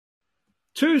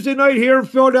Tuesday night here in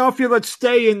Philadelphia. Let's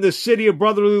stay in the city of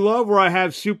brotherly love where I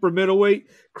have super middleweight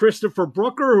Christopher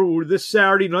Brooker, who this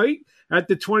Saturday night at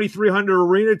the 2300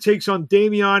 Arena takes on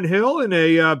Damian Hill in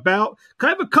a bout,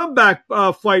 kind of a comeback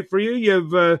fight for you.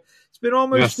 It's been Yes,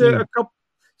 almost sir. a couple.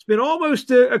 It's been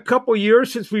almost a couple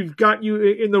years since we've got you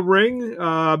in the ring.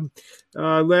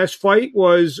 Last fight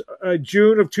was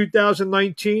June of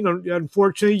 2019.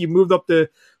 Unfortunately, you moved up to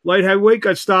light heavyweight,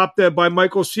 got stopped by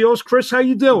Michael Seals. Chris, how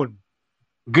you doing?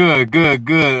 Good, good,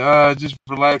 good. Just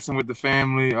relaxing with the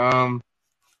family.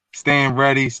 Staying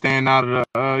ready, staying out of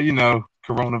the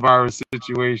coronavirus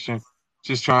situation.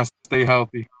 Just trying to stay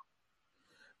healthy.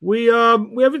 We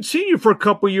haven't seen you for a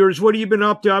couple of years. What have you been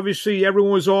up to? Obviously,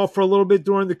 everyone was off for a little bit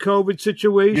during the COVID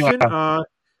situation. Yeah,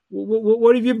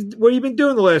 What have you been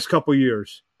doing the last couple of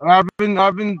years? I've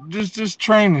been just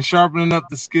training, sharpening up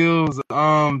the skills.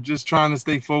 Just trying to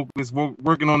stay focused,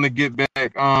 working on the get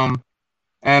back.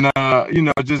 And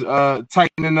just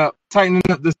tightening up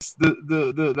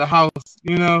the house.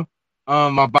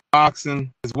 My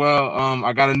boxing as well.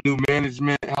 I got a new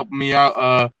management helping me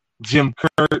out. Jim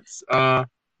Kurtz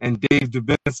and Dave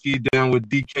Dubinsky down with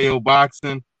DKO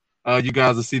Boxing. You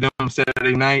guys will see them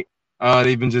Saturday night.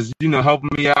 They've been just helping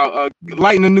me out,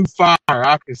 lighting a new fire,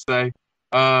 I could say.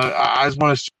 I just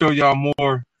want to show y'all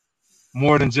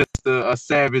more than just a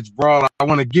savage brawl. I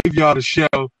want to give y'all the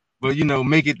show, but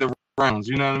make it the rounds.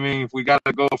 You know what I mean? If we got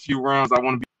to go a few rounds, I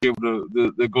want to be able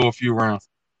to go a few rounds.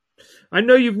 I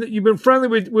know you've been friendly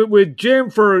with Jim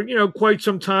for quite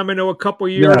some time. I know a couple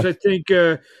of Yeah, years. I think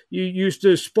you used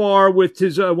to spar with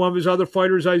his one of his other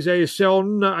fighters, Isaiah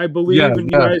Selden, I believe, yeah, and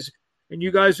yeah.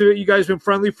 you guys been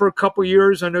friendly for a couple of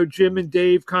years. I know Jim and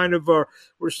Dave kind of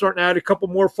were starting to add a couple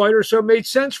more fighters, so it made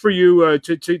sense for you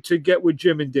to get with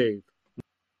Jim and Dave.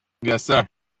 Yes, sir.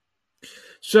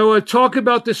 So talk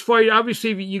about this fight.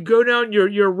 Obviously, if you go down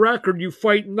your record, you've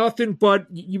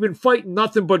been fighting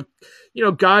nothing but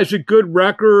guys with good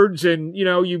records, and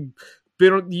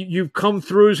you've come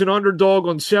through as an underdog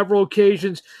on several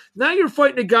occasions. Now you're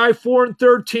fighting a guy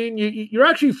 4-13. You're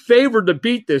actually favored to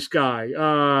beat this guy.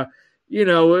 You're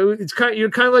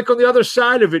kind of like on the other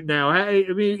side of it now. I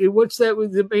mean, what's that?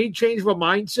 The main change of a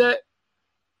mindset?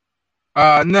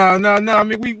 No, no, no. I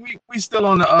mean, we still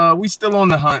on the hunt. We still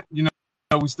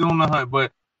on the hunt,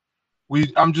 but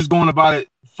I'm just going about it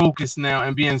focused now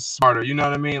and being smarter. You know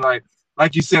what I mean? Like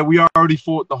you said, we already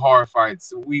fought the hard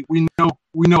fights. We know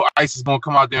Ice is gonna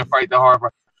come out there and fight the hard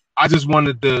fight. I just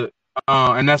wanted to,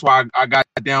 and that's why I got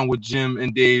down with Jim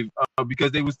and Dave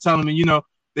because they was telling me,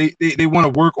 they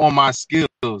want to work on my skills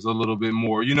a little bit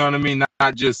more. You know what I mean?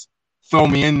 Not just throw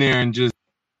me in there and just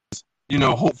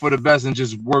hope for the best and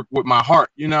just work with my heart.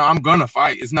 I'm gonna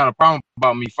fight. It's not a problem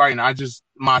about me fighting. I just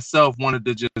myself wanted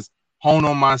to just hone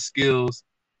on my skills,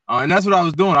 and that's what I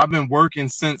was doing. I've been working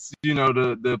since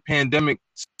the pandemic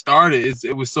started.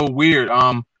 It was so weird.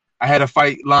 I had a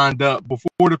fight lined up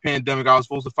before the pandemic. I was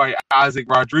supposed to fight Isaac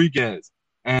Rodriguez,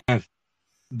 and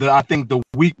I think the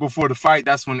week before the fight,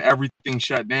 that's when everything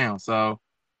shut down. So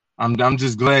I'm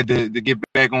just glad to get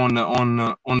back on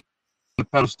the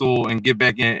pedestal and get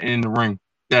back in the ring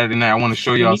Saturday night. I want to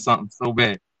show And y'all something so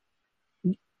bad.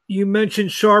 you mentioned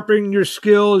sharpening your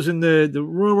skills and the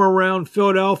rumor around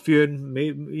Philadelphia, and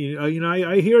maybe,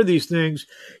 I hear these things.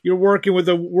 You're working with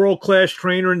a world class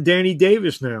trainer in Danny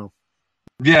Davis now.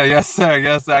 Yeah, yes, sir.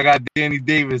 Yes, sir. I got Danny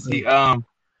Davis.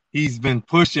 He's been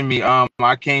pushing me.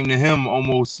 I came to him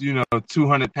almost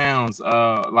 200 pounds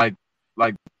like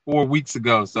 4 weeks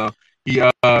ago. So he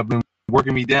been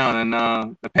working me down,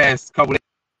 and the past couple of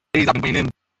days I've been weighing in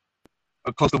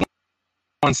close to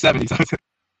 170. So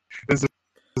this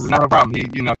is not a problem.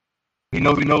 He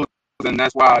knows, and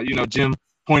that's why Jim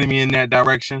pointed me in that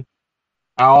direction.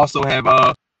 I also have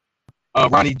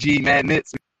Ronnie G Mad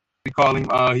Nitz, we call him.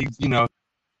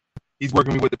 He's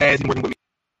working me with the pads. He's working with me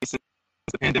since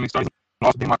the pandemic started. He's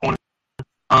also been in my corner.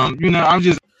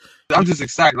 I'm just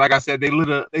excited. Like I said, they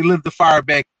lit the fire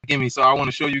back in me. So I want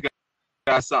to show you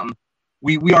guys something.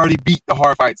 We already beat the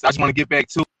hard fights. I just want to get back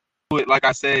to it, like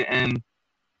I said, and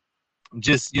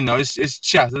just it's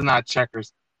chess. It's not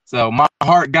checkers. So my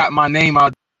heart got my name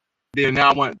out there.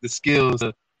 Now I want the skills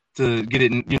to get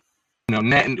it,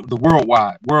 the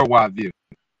worldwide view.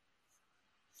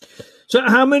 So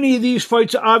how many of these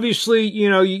fights, obviously,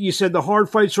 you said the hard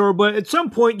fights are, but at some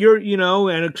point and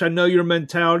I know your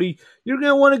mentality, you're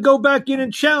going to want to go back in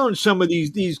and challenge some of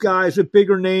these guys with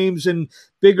bigger names and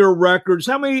bigger records.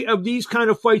 How many of these kind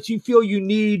of fights you feel you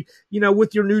need,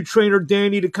 with your new trainer,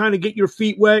 Danny, to kind of get your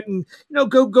feet wet and,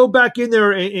 go back in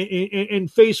there and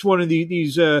face one of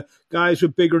these guys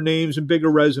with bigger names and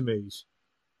bigger resumes?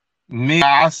 Me,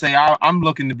 I say I'm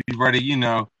looking to be ready.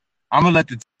 I'm gonna let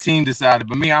the team decide it,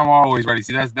 but me, I'm always ready.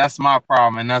 See, that's my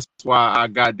problem, and that's why I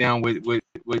got down with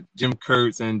Jim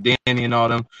Kurtz and Danny and all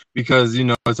them, because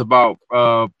it's about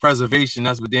preservation.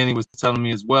 That's what Danny was telling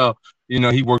me as well.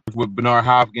 He worked with Bernard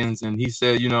Hopkins, and he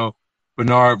said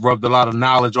Bernard rubbed a lot of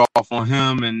knowledge off on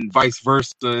him, and vice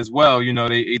versa as well.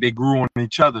 They grew on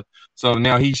each other. So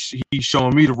now he's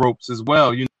showing me the ropes as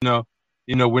well.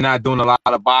 We're not doing a lot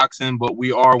of boxing, but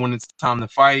we are when it's time to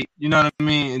fight. You know what I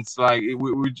mean? It's like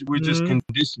we're just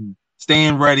conditioned,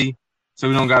 staying ready, so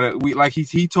we don't gotta. Like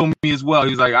he told me as well.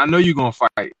 He's like, I know you're gonna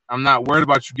fight. I'm not worried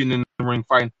about you getting in the ring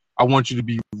fighting. I want you to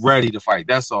be ready to fight.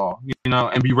 That's all.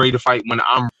 And be ready to fight when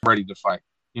I'm ready to fight.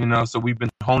 So we've been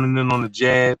honing in on the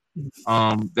jab.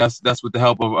 That's with the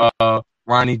help of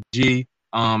Ronnie G.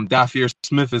 Dafir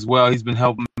Smith as well. He's been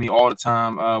helping me all the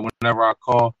time whenever I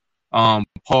call.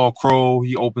 Paul Crow,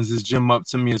 he opens his gym up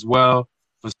to me as well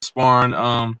for sparring.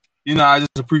 I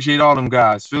just appreciate all them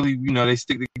guys. Philly, they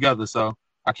stick together, so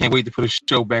I can't wait to put a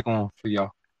show back on for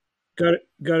y'all.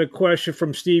 Got a question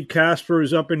from Steve Casper,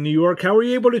 who's up in New York. How were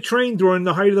you able to train during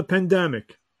the height of the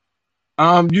pandemic?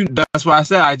 That's why I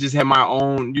said I just had my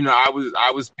own.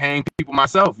 I was paying people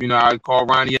myself. I called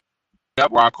Ronnie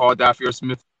up, or I called Dafir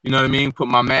Smith. You know what I mean? Put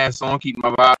my mask on, keep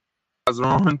my visor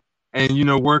on,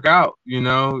 and work out.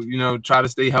 Try to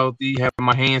stay healthy. Have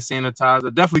my hand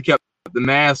sanitizer. Definitely kept the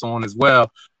mask on as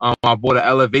well. I bought an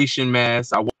elevation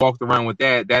mask. I walked around with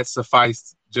that. That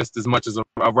sufficed just as much as a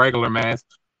regular mask.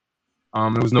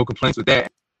 There was no complaints with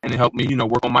that, and it helped me,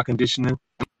 work on my conditioning,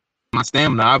 my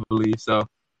stamina, I believe. So,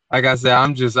 like I said,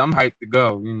 I'm hyped to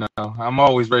go. I'm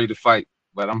always ready to fight,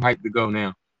 but I'm hyped to go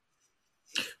now.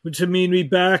 Which would mean be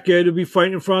back to be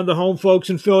fighting in front of the home folks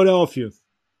in Philadelphia.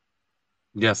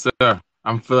 Yes, sir.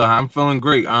 I'm feeling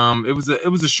great. It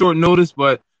was a short notice,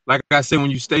 but like I said,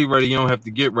 when you stay ready, you don't have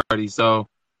to get ready. So,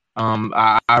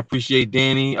 I appreciate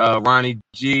Danny, Ronnie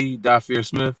G, Dafir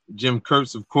Smith, Jim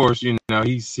Kurtz, of course. He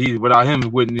without him,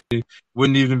 it wouldn't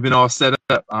even been all set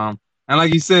up. And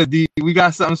like you said, D, we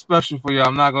got something special for you.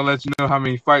 I'm not gonna let you know how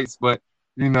many fights, but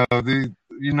you know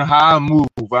how I move.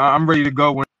 I'm ready to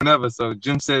go whenever. So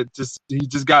Jim said he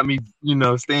just got me,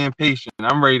 staying patient.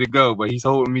 I'm ready to go, but he's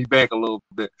holding me back a little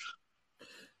bit.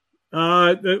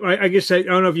 I guess I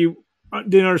don't know if you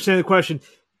didn't understand the question.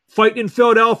 Fighting in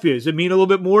Philadelphia, does it mean a little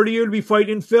bit more to you to be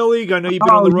fighting in Philly? I know you've been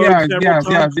on the road several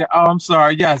times. Yeah. Oh, I'm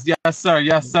sorry. Yes,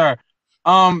 sir.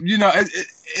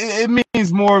 It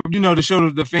means more, to show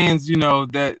the fans,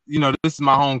 that this is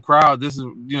my home crowd. This is,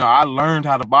 I learned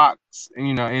how to box,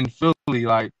 in Philly.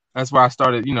 Like that's where I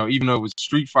started. Even though it was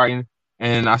street fighting,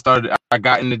 and I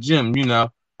got in the gym.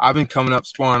 I've been coming up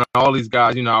sparring all these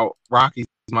guys. Rocky's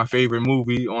my favorite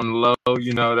movie on the low.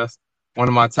 That's one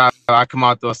of my top. I come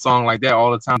out to a song like that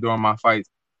all the time during my fights.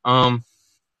 A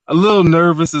little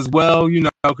nervous as well,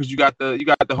 because you got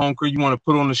the home crew. You want to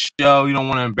put on the show. You don't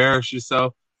want to embarrass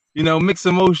yourself. Mixed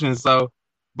emotions. So,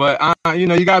 but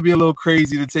you gotta be a little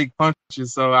crazy to take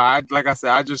punches. So like I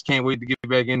said, I just can't wait to get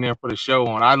back in there and put a show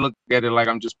on. I look at it like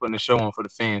I'm just putting a show on for the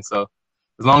fans. So,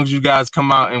 as long as you guys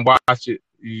come out and watch it,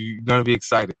 you're gonna be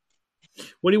excited.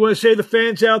 What do you want to say to the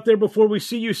fans out there before we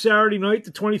see you Saturday night,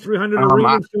 the 2300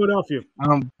 Arena in Philadelphia?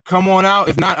 Come on out.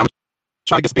 If not, I'm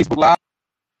trying to get Facebook Live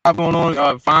going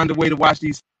on. Find a way to watch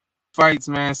these fights,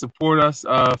 man. Support us.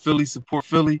 Philly support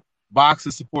Philly.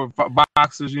 Boxers support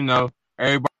boxers.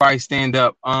 Everybody stand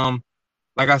up.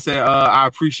 Like I said, I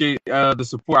appreciate the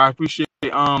support. I appreciate.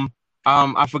 I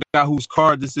forgot whose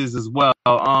card this is as well.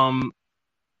 Tony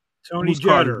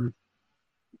Jeter.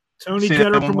 Tony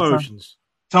Jeter Promotions.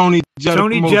 Tony Jeter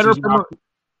Promotions.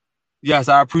 Yes,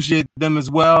 I appreciate them as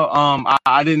well.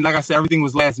 I didn't, like I said, everything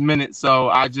was last minute, so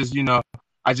I just,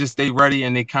 I just stayed ready,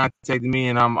 and they contacted me,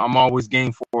 and I'm always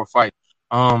game for a fight.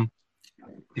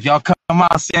 If y'all come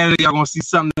out Saturday, y'all gonna see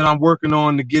something that I'm working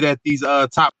on to get at these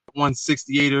top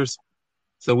 168ers.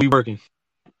 So we working.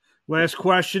 Last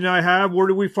question I have: where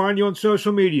do we find you on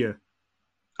social media?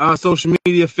 Social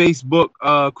media, Facebook,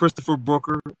 Christopher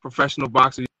Brooker, professional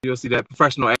boxer. You'll see that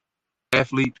professional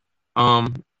athlete.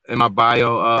 In my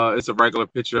bio, it's a regular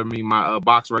picture of me, my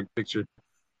box rec picture.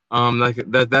 Like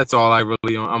that. That's all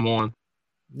I'm on.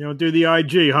 You don't do the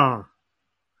IG, huh?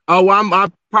 Oh, I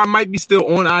probably might be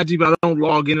still on IG, but I don't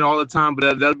log in it all the time.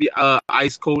 But that'll be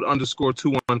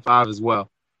icecode_215 as well.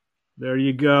 There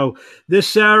you go. This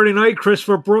Saturday night,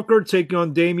 Christopher Brooker taking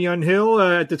on Damian Hill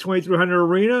at the 2300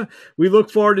 Arena. We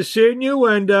look forward to seeing you,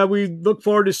 and we look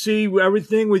forward to see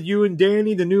everything with you and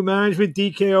Danny, the new management,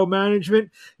 DKO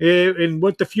management, and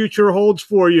what the future holds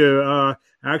for you.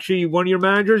 Actually, one of your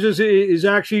managers is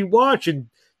actually watching.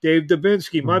 Dave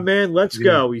Dubinsky, my man, let's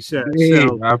go, he said. Hey,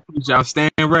 So I appreciate. I'm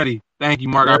staying ready. Thank you,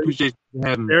 Mark. I appreciate you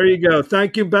having me. there you go.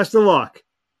 Thank you. Best of luck.